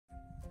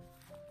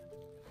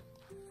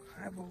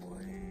Hi,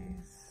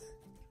 boys.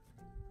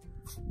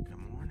 Good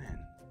morning.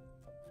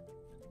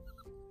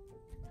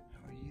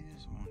 How are you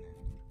this morning?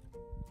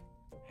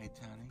 Hey,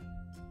 Tony.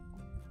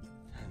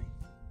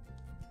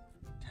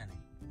 Tony,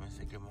 you want to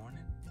say good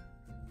morning?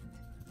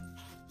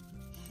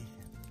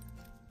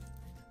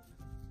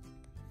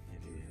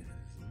 It is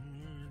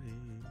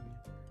morning.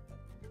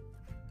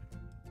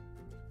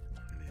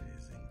 And it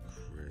is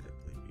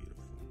incredibly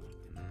beautiful.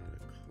 Not a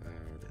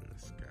cloud in the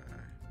sky.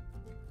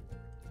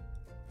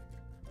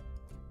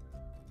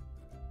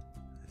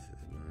 This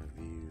is my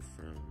view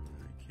from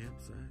my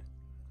campsite.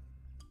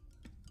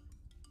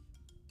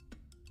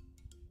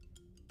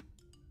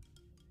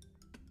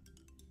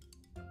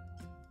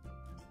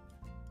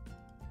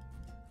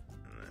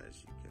 As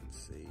you can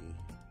see,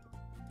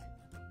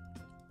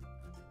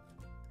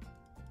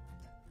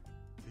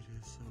 it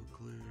is so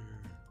clear.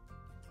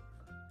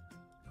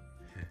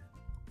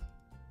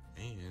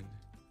 And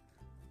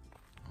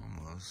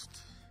almost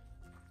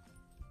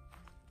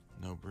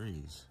no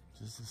breeze,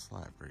 just a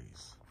slight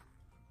breeze.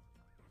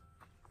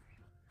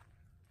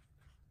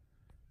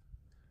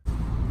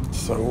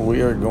 So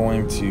we are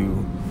going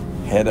to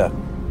head up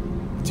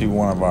to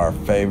one of our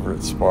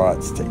favorite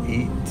spots to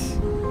eat.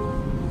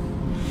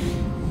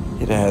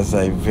 It has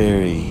a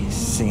very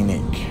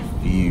scenic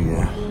view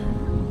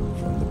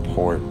from the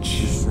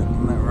porch. Sitting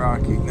in that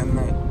rock, eating in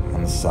that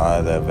on the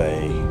side of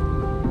a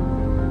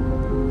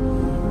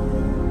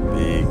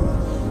big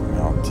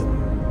mountain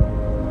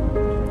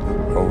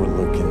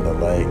overlooking the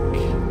lake.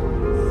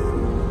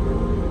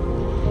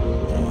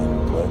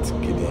 And let's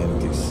get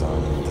into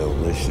some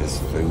delicious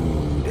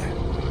food.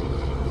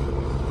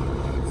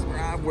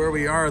 Describe where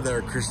we are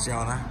there,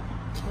 Christiana.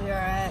 We are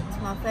at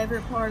my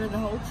favorite part of the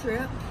whole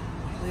trip.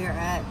 We are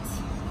at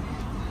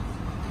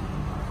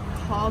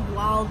Hog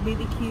Wild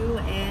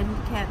BBQ and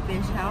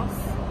Catfish House.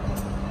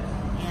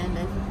 And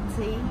as you can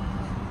see,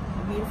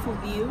 a beautiful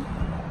view.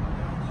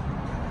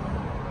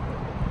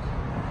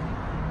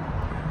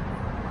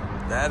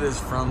 That is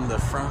from the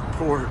front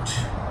porch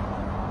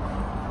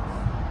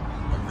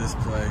of this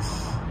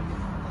place.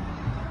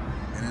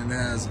 And it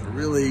has a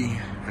really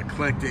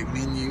eclectic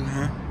menu,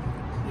 huh?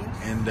 Yes.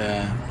 And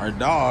our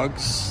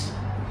dogs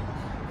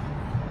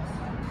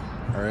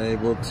are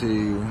able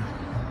to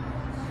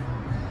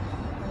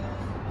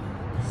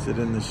sit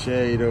in the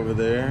shade over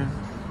there.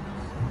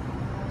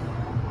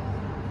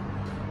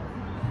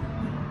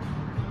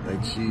 They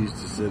choose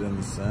to sit in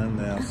the sun.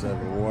 They also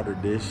have a water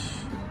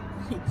dish.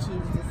 They choose to sit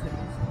in the sun.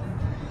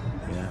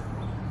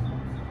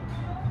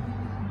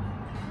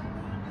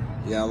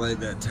 Yeah, I laid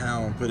that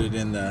towel and put it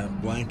in the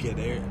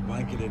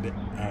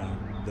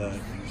the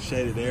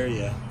shaded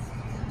area,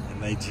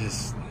 and they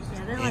just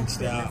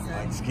inched out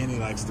like Skinny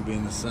likes to be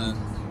in the sun.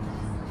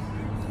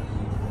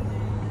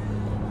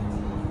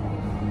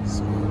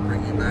 So we'll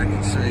bring you back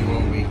and show you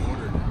what we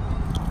ordered.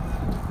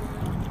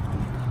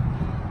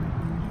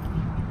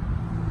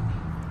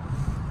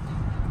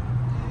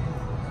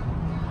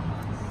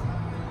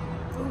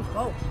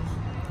 Oh.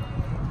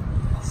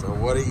 So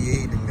what are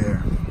you eating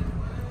there?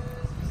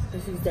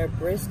 This is their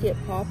brisket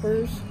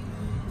poppers.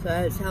 So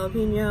it's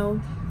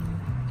jalapeno,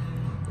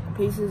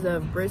 pieces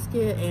of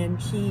brisket, and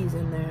cheese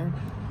in there.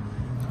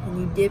 And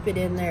you dip it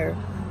in their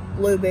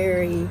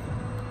blueberry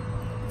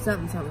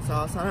something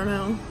sauce. I don't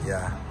know.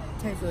 Yeah.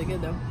 Tastes really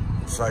good though.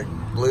 It's like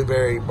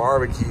blueberry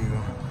barbecue.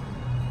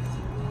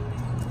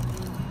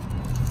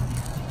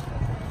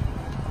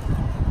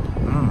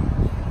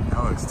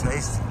 That looks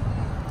tasty.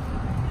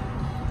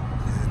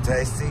 Is it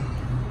tasty?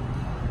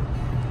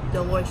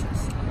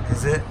 Delicious.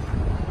 Is it?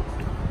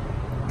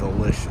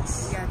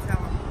 Delicious. You gotta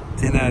tell them.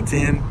 10 out of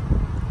 10?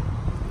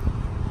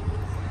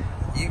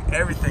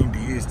 Everything to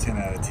you is 10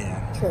 out of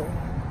 10. True.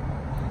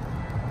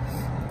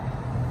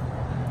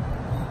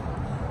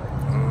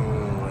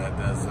 Oh, that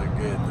does look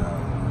good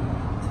though.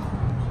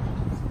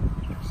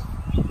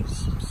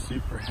 Some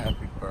super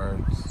happy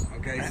birds.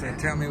 Okay, so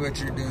tell me what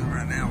you're doing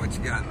right now. What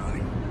you got,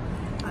 honey?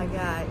 I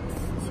got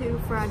 2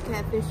 fried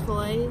catfish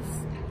fillets,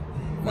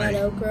 fried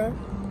okra.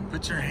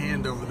 Put your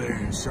hand over there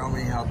and show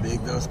me how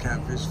big those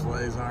catfish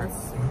fillets are.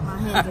 My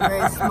hands are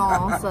very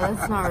small, so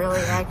that's not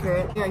really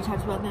accurate. You already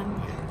talked about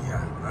them?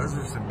 Yeah, those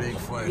are some big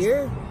fillets.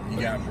 Here? You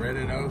got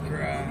breaded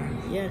okra.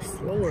 Yes,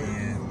 Lord.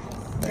 And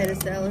Potato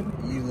salad.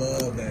 you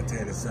love that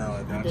tater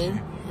salad, don't you?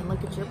 And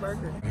look at your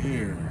burger.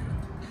 Here,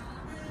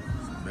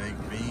 some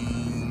baked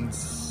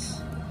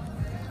beans,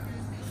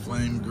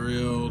 flame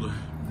grilled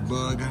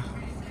bug,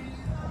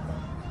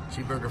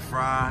 cheeseburger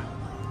fry,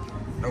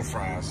 no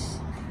fries.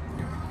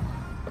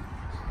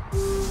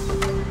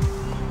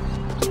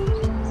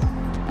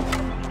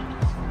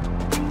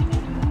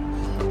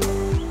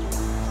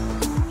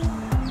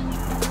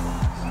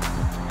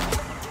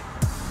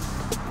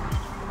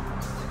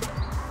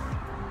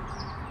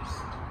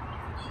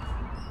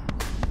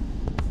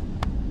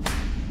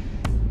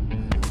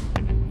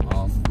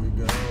 Off we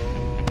go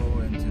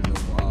into the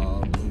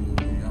wild blue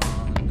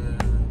yonder,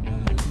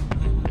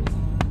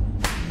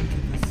 into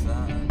the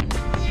sun.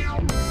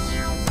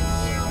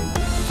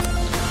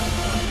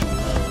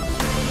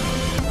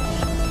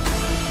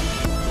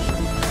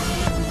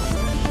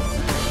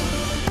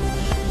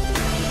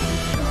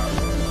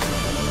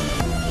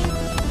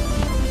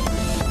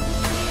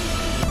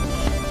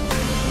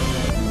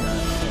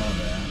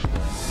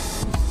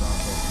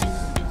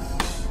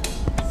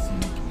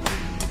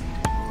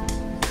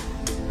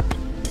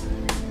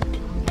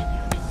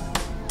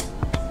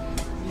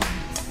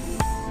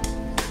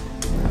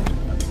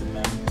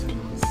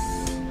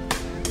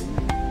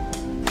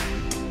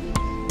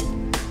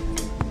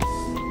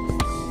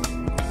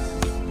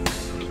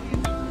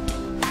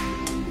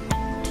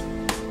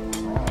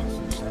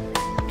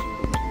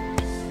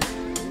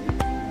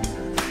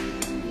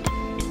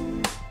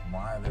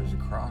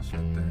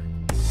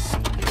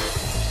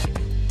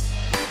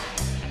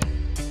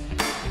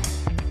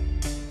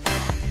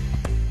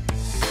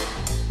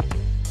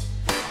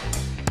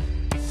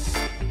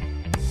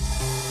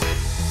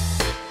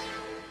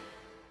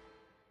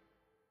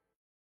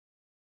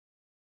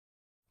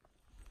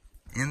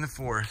 in the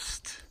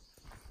forest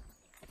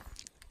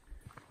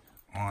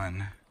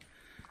on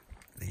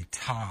the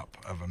top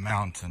of a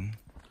mountain,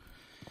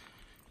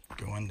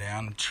 going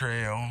down a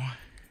trail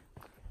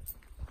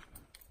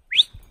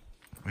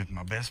with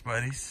my best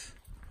buddies,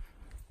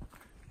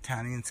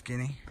 Tiny and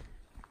Skinny,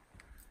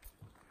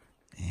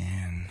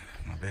 and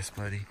my best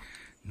buddy,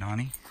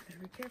 Nani.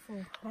 Be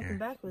careful, hopping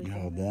back with you you.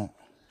 hold that.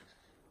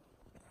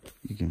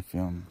 You can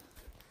film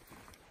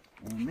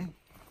on me.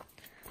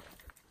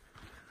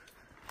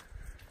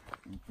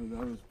 And for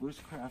those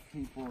bushcraft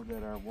people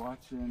that are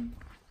watching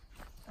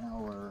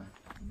our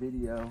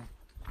video,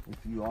 if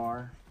you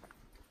are,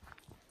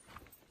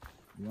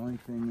 the only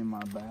thing in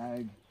my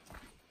bag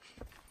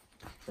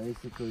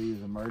basically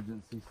is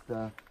emergency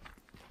stuff.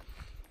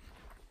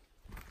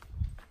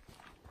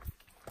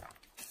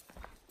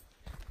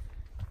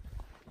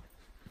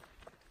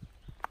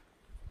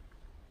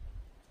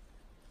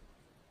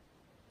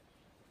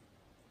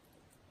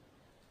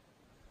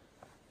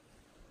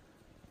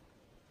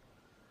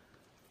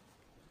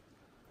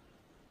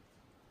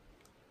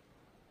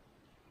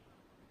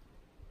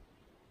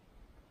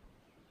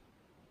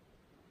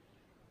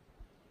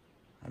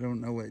 I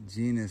don't know what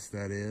genus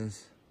that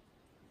is,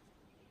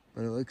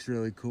 but it looks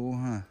really cool,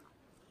 huh?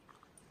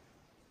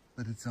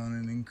 But it's on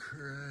an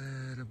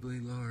incredibly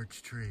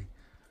large tree,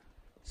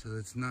 so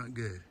that's not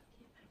good.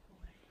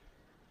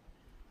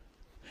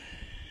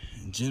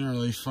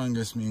 Generally,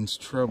 fungus means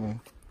trouble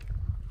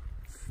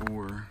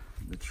for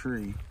the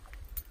tree,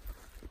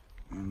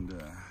 and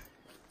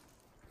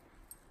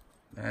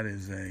that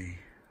is a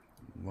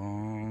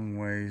long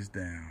ways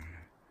down.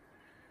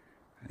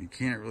 You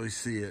can't really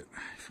see it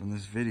from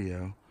this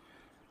video,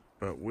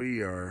 but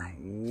we are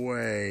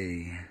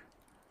way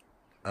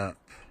up.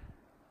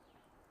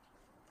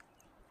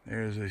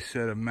 There's a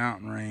set of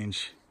mountain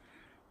range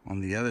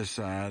on the other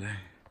side,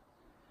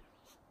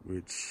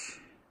 which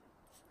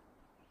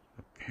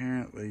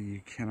apparently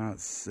you cannot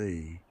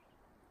see.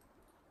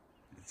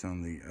 It's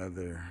on the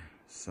other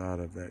side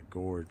of that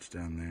gorge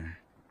down there.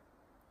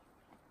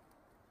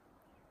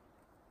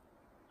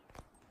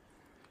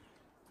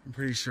 I'm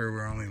pretty sure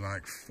we're only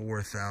like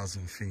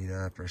 4,000 feet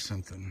up or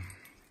something.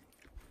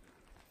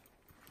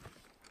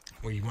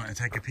 Well, you want to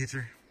take a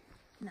picture?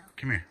 No.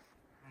 Come here.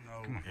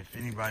 I don't know if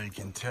anybody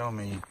can tell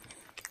me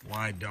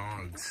why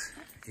dogs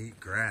eat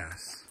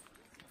grass,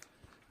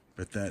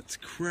 but that's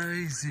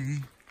crazy.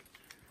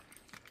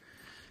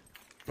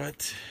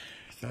 But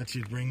I thought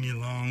you'd bring you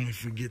along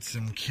if we get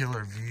some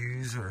killer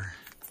views or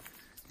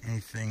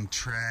anything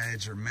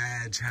trage or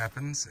madge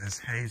happens, as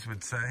Hayes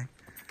would say.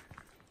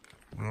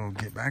 We'll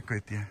get back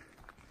with you.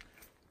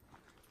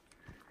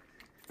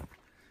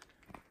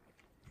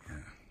 Yeah,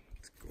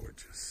 it's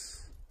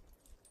gorgeous.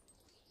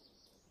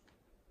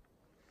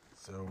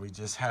 So we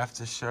just have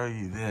to show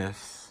you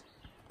this.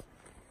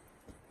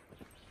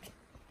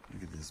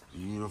 Look at this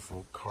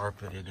beautiful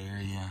carpeted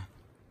area.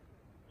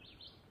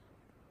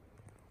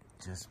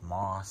 Just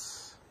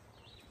moss.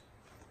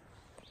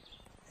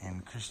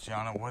 And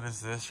Christiana, what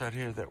is this right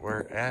here that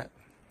we're at?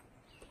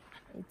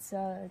 It's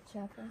a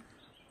chapel.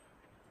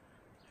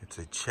 It's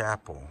a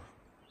chapel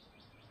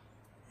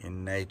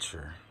in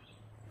nature,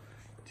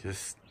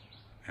 just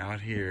out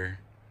here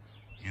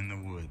in the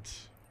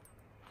woods.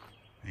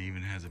 It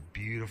even has a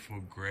beautiful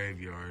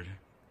graveyard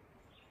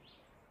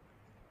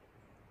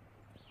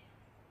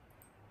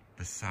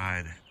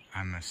beside,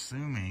 I'm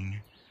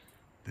assuming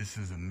this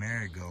is a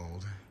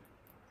marigold.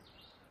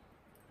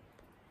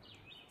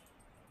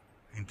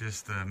 Ain't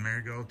this the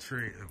marigold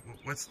tree?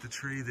 What's the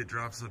tree that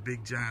drops the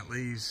big giant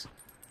leaves?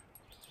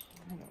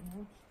 I don't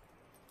know.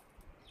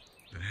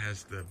 That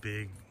has the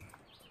big,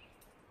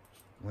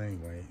 well,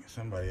 anyway,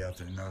 somebody out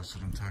there knows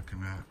what I'm talking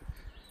about.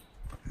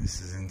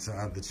 This is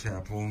inside the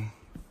chapel.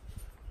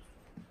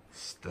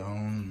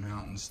 Stone,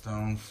 mountain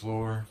stone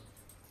floor.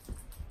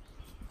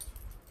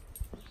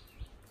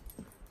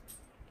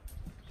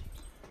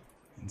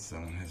 And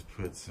someone has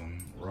put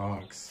some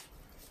rocks,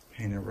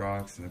 painted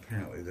rocks, and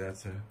apparently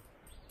that's a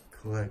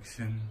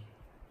collection.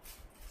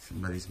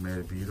 Somebody's made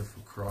a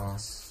beautiful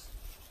cross.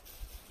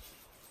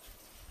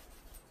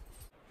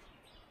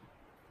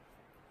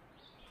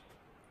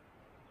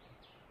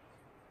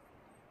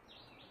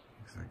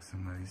 Looks like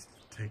somebody's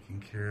taking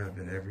care of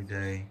it every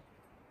day.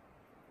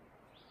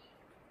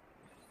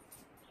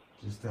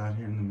 Just out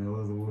here in the middle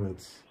of the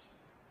woods.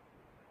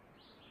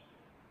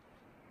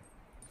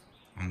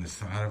 On the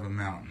side of a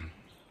mountain.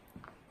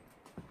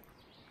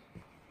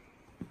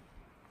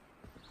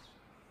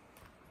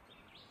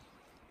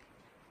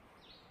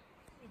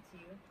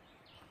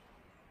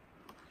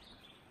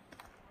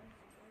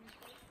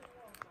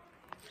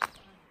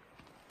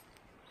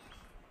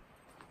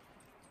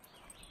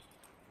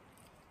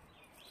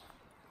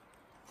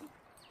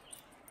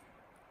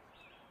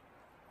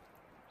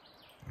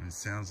 It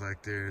sounds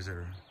like there's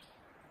a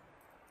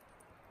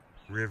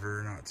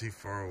river not too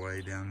far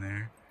away down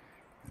there,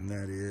 and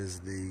that is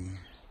the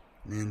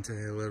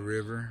Nantahala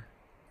River.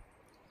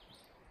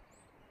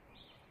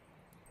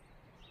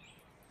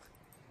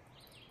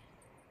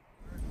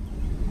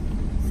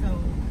 So,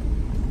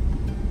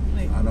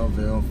 wait.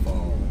 Idaville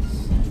Falls.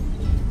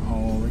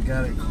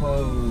 got it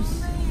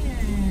closed.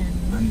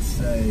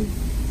 Unsafe.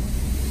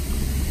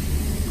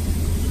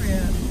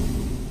 Rip.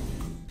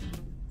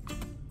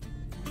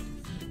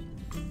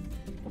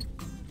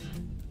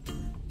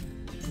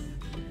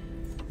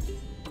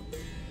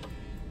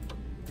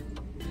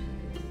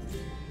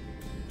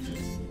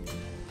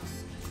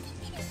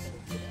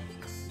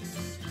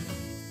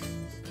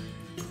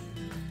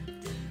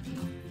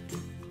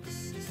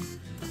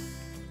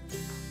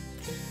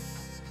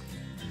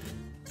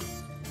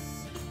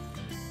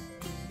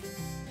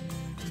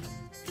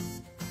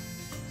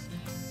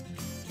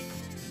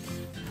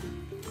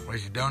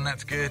 Was your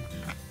donuts good?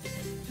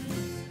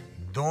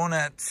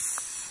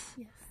 Donuts.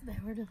 Yes, they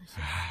were delicious.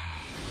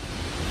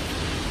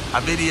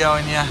 I'm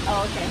videoing you.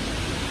 Oh, okay.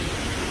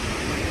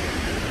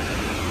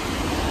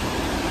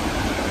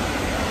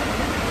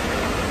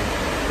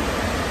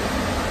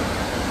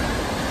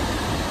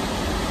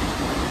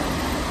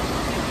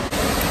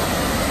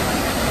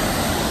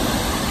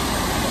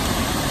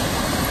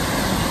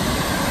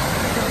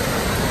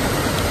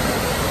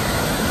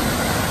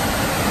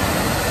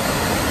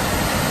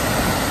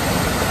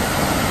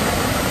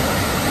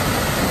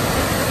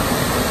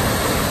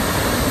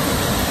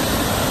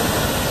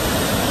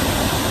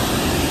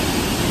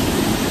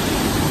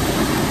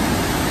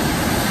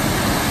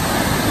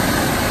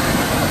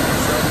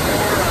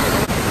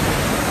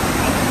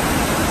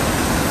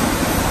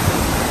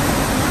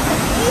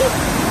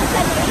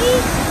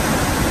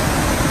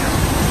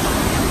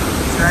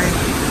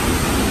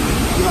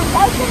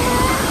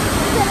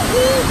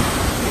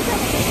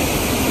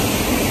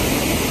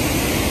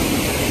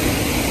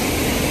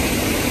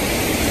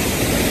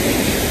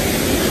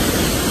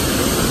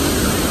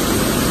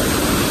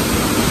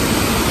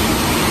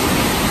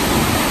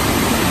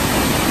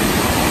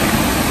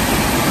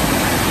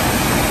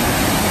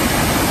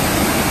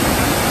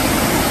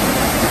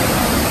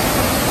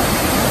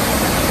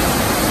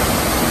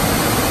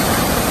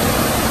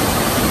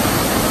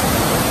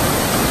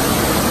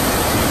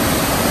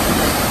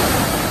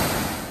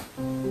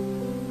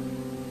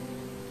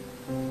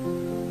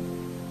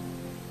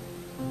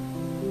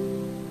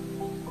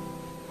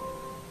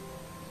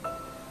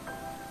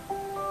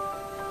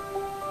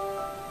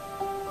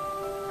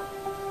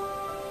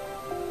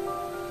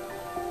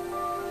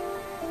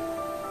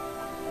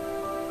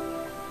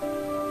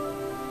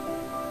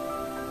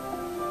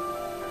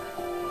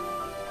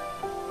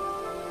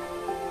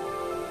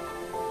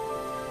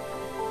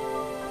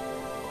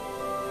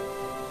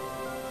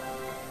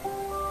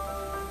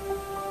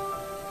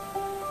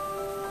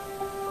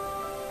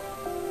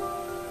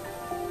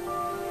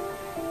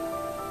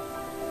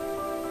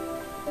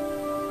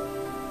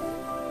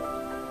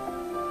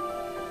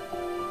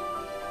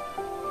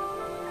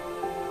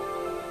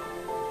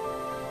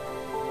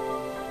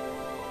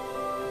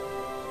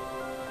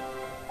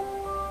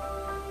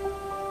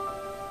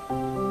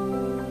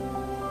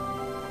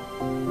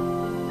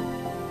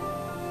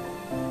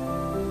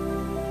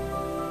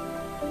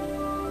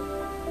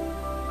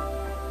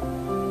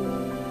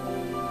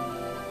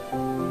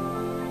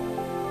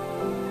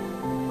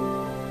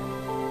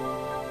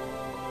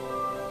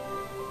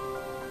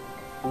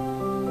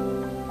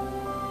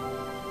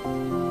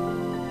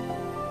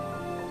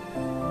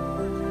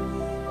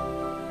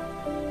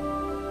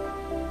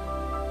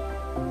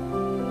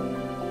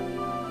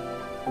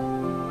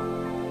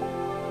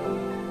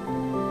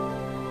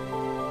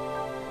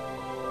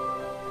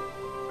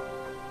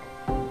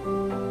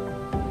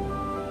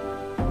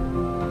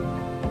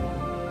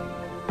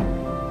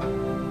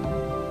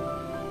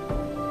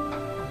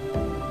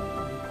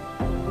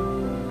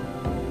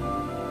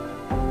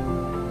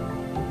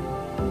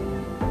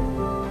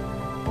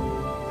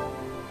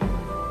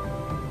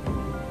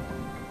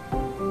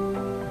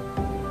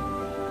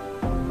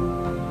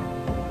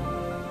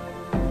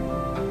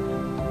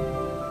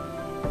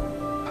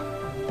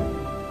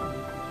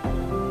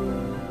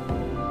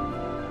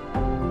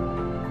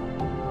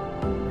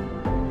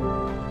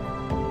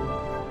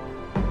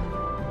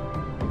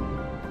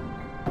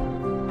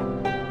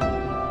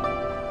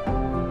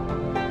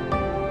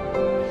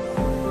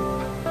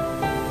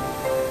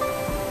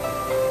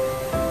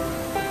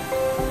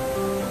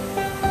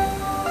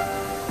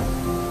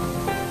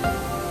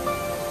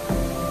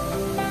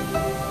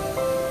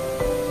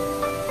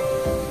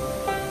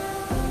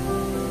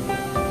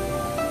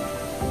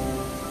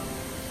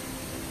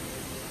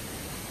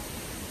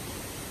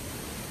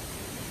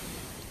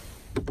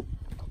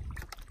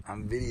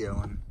 I'm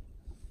videoing,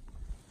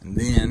 and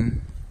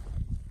then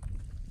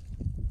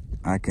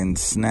I can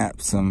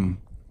snap some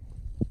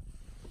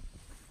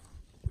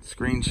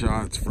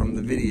screenshots from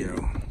the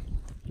video.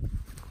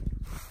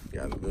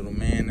 Got a little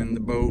man in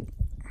the boat.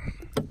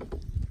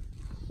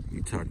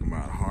 You talking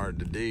about hard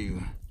to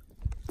do.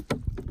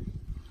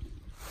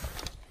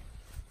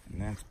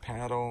 And that's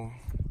paddle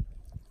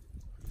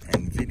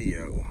and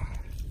video.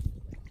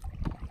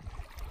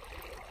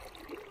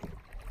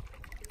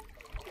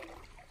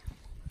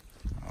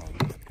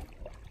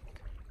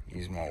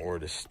 Use my oar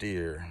to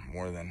steer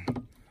more than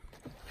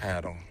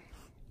paddle.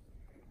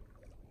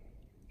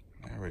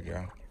 There we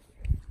go.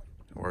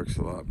 It works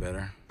a lot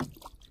better.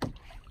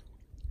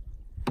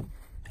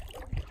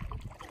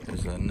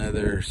 There's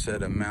another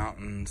set of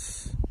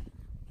mountains.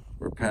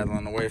 We're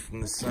paddling away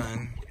from the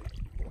sun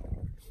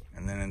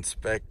and then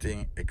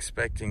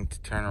expecting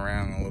to turn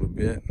around a little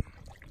bit.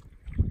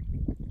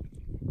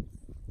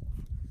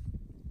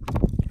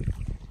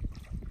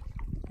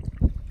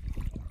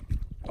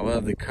 I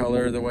love the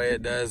color the way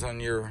it does on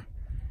your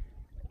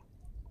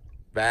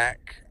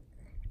back.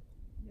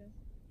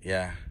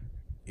 Yeah,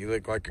 you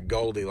look like a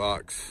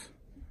Goldilocks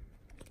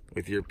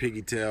with your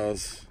piggy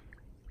tails.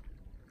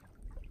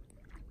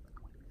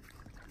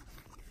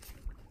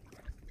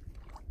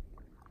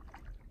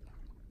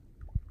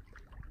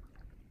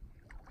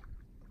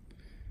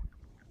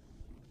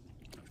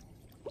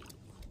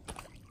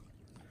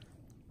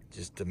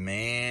 Just a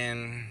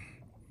man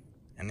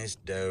and his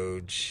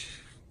Doge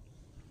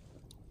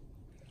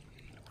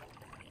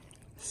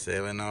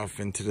sailing off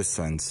into the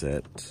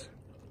sunset.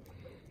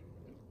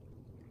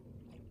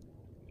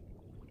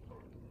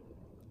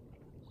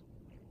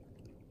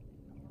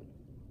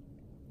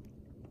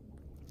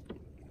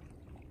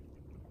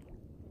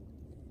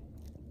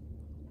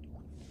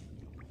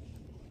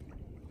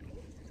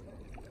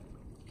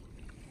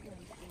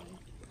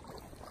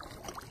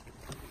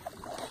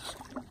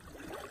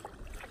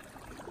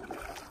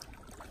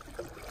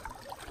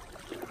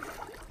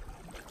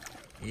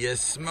 You're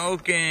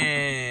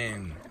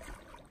smoking.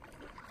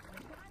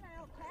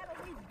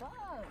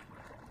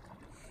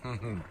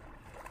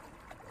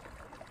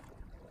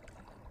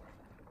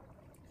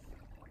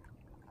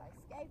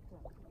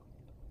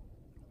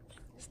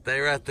 Stay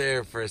right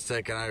there for a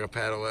second. I'll go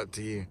paddle up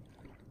to you.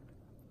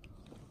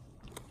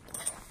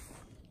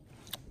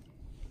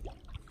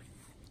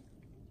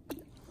 And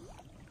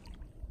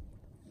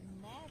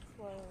that's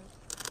where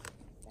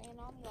saying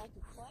I'm like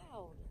a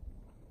cloud.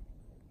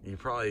 You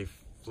probably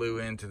flew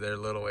into their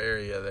little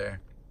area there.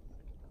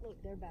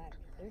 Look, they're back.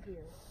 They're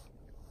here.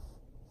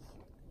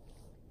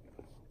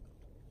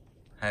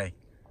 Hey,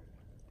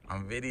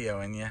 I'm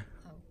videoing you.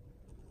 Oh.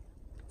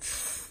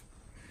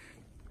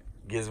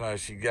 Gizmo,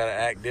 she gotta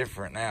act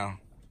different now.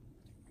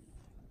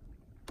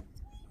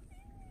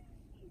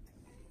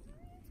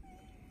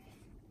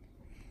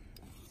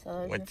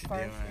 So what you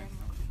doing?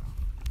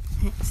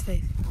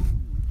 Stay.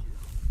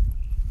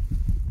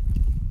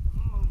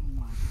 Oh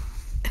my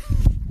God.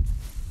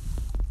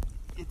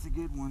 It's a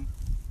good one.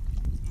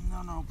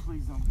 No,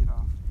 please don't get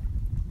off.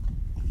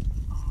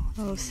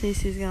 Oh,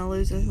 Cece's gonna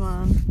lose his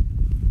mind.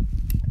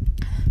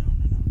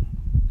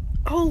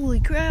 Holy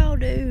cow,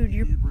 dude!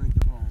 You're.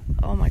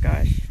 Oh my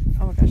gosh!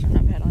 Oh my gosh! I'm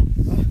not paddling.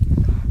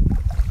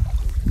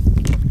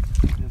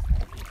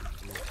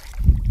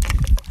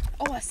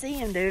 Oh, I see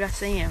him, dude. I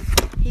see him.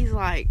 He's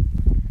like,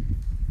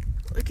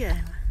 look at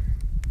him.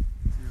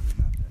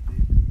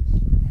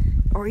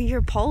 Or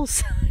your pole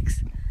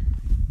sucks.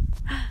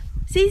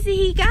 Cece,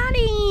 he got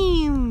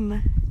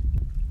him.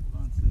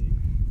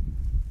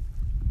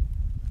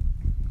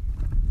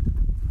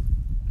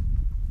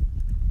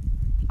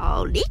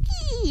 Oh, lick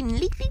him.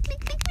 Lick, lick,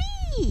 lick, lick,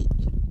 lick.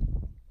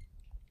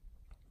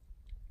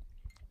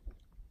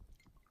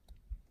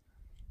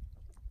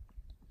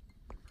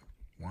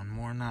 One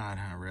more night,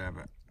 huh,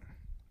 Rabbit?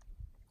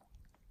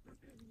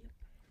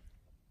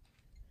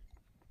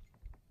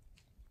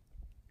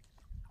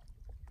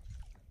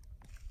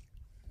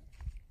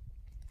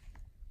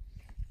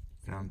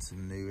 Found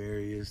some new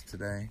areas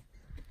today.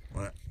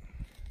 What?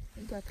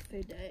 We got the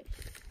food day.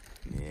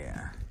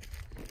 Yeah.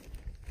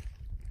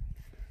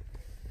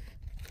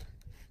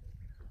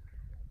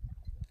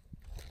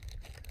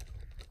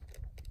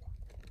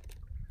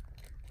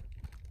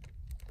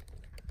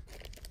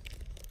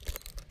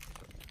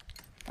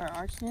 Our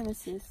arch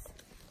nemesis.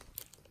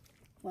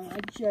 Well, I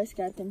just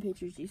got them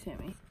pictures you sent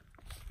me.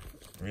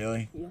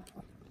 Really? Yeah.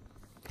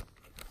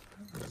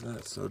 Why is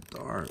that so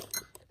dark?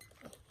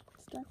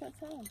 It's dark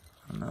outside.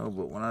 I know,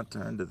 but when I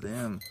turn to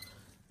them,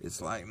 it's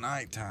like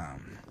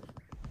nighttime.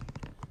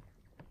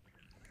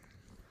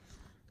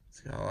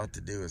 It's got a lot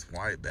to do with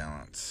white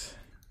balance.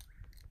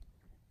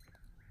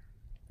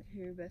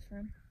 Here, your best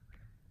friend?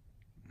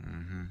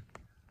 Mm-hmm.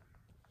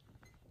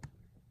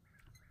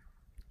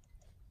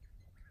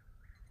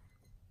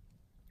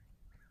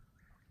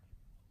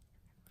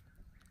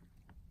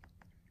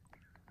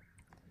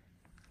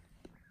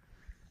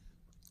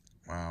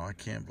 Wow, I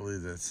can't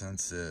believe that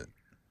sunset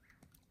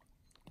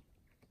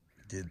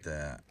did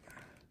that.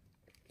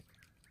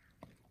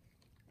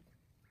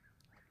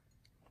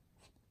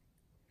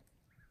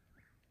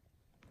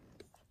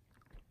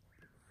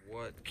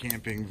 What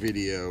camping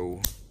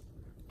video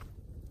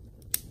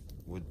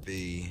would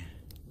be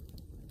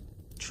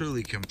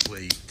truly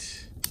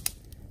complete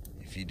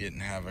if you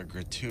didn't have a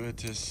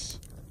gratuitous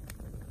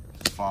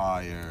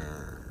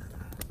fire?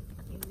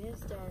 You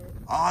missed our...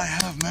 I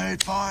have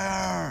made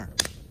fire!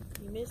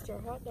 You missed our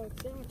hot dog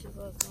sandwiches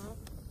last night.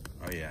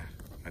 Oh yeah,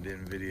 I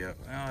didn't video.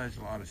 Well, there's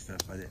a lot of stuff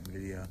I didn't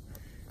video.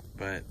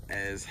 But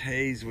as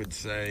Hayes would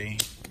say,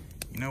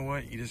 you know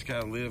what? You just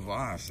gotta live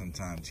life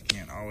sometimes. You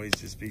can't always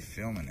just be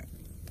filming it.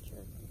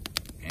 Sure.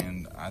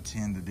 And I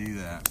tend to do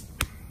that.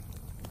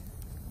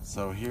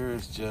 So here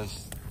is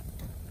just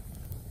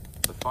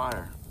the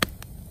fire.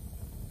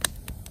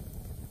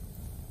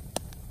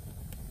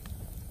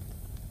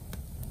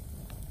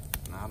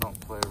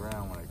 play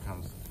around when it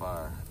comes to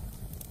fire.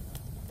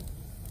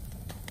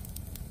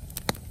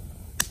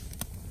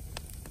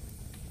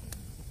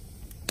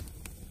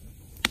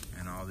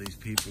 And all these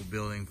people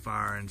building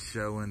fire and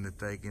showing that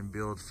they can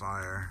build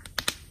fire.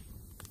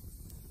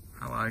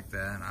 I like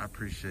that. I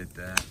appreciate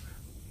that.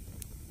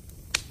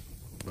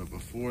 But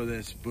before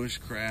this,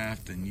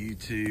 Bushcraft and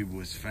YouTube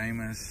was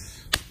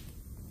famous.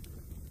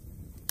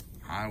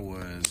 I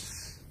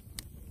was,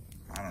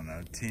 I don't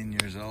know, 10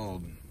 years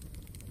old.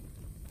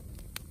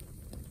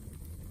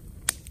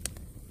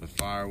 The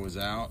fire was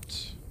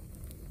out.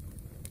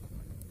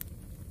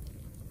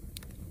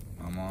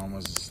 My mom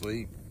was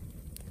asleep.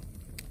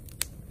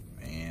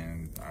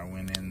 And I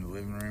went in the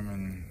living room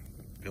and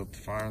built the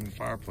fire in the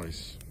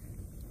fireplace.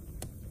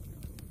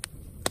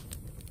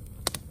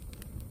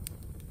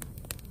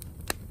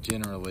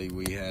 Generally,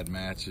 we had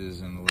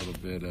matches and a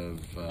little bit of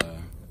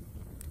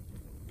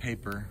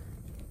paper.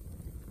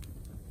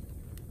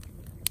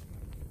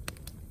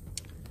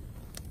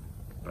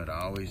 But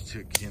I always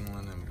took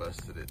kindling and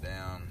busted it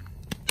down.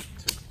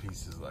 Took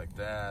pieces like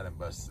that and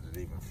busted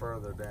it even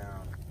further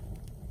down.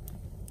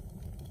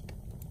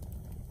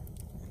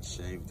 And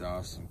shaved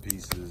off some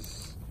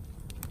pieces.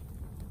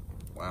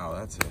 Wow,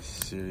 that's a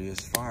serious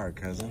fire,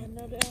 cousin.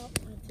 Yeah, no doubt.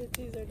 My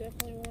tootsies are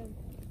definitely warm.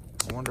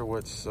 I wonder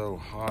what's so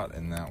hot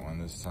in that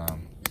one this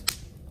time.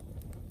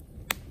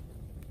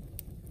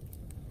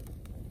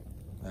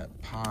 That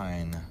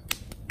pine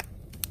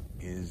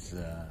is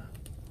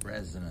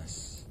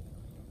resinous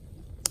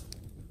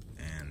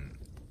and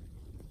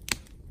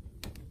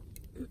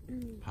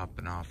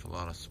popping off a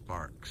lot of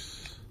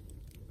sparks.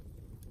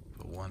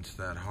 But once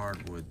that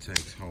hardwood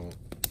takes hold,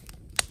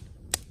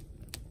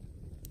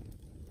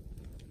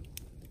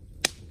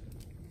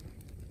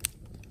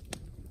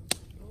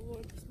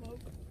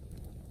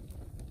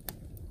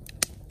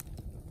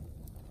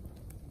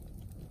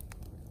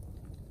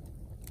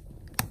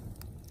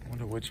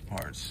 which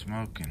part's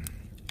smoking?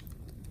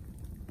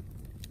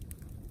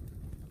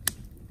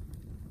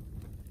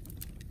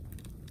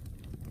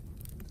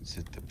 Is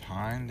it the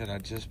pine that I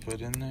just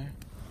put in there?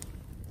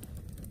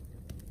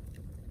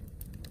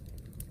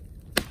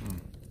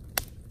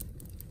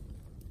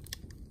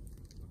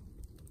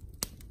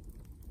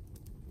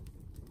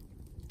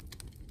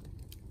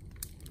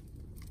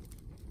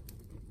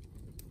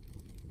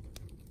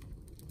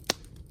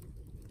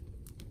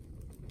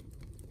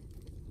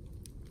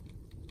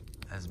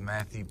 As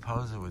Matthew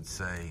Posa would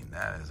say,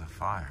 that is a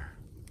fire.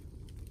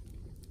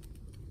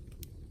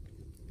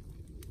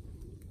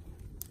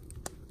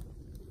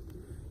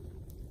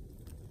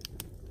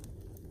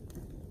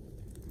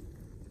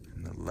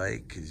 And the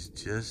lake is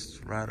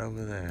just right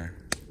over there.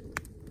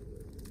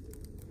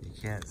 You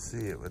can't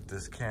see it with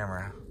this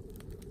camera,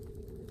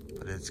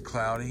 but it's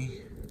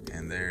cloudy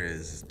and there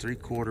is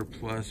 3/4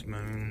 plus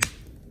moon.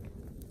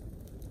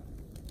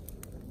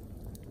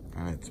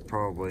 And it's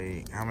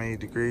probably, how many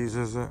degrees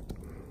is it?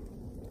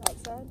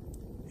 Outside?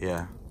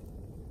 Yeah.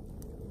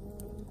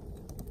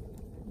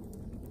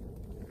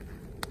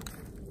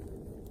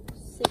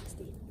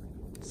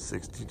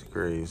 60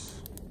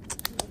 degrees.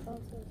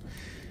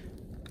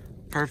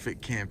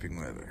 Perfect camping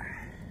weather.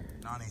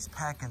 Nani's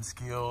packing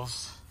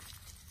skills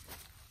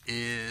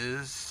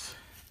is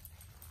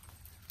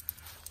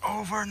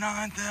over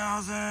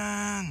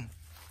 9,000.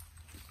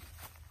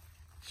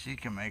 She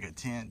can make a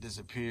tent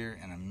disappear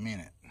in a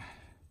minute.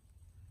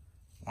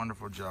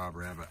 Wonderful job,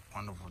 Rabbit.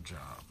 Wonderful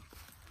job.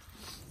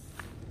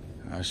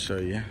 I'll show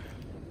you.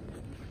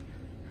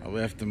 I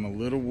left them a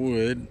little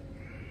wood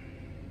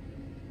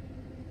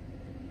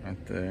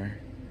right there,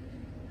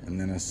 and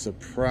then a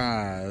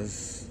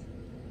surprise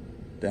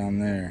down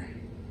there.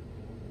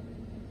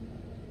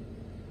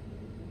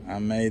 I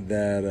made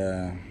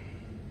that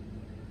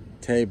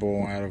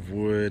table out of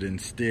wood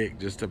and stick,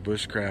 just a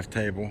Bushcraft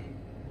table.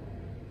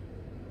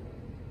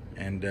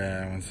 And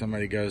when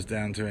somebody goes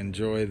down to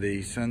enjoy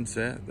the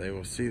sunset, they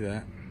will see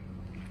that.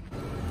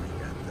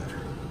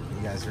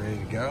 You guys ready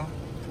to go?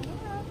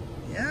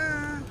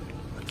 Yeah.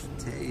 What's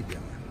T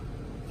doing?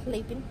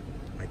 Sleeping.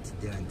 What's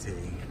you doing, T?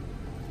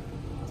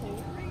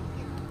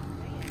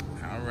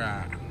 All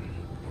right.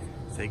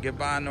 Say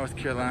goodbye, North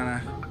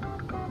Carolina.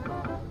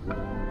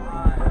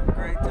 Bye. Have a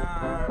great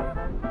time.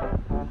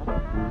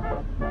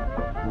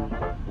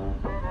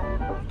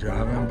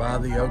 Driving by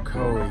the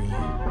Ocoee.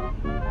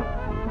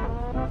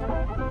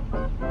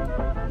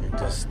 It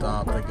just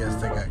stopped. I guess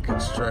they got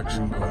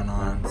construction going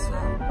on, so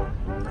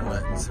they're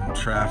letting some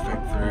traffic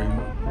through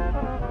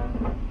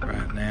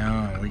right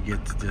now, and we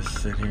get to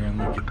just sit here and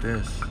look at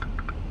this.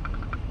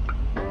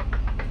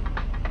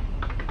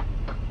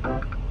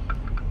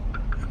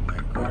 Isn't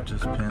that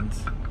gorgeous,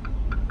 Pence?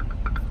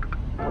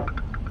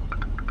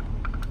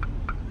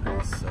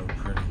 That is so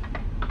pretty.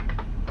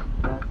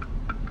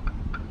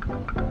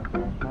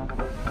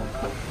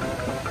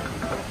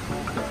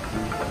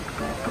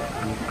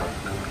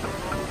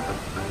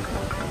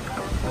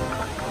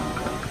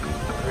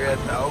 We're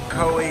at the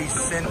Ocoee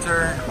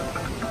Center.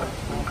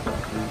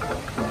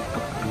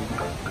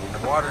 The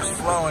water's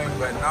flowing,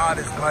 but not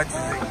as much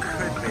as it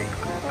could be.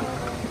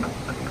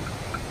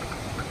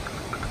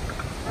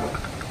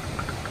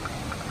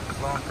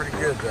 going pretty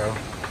good though.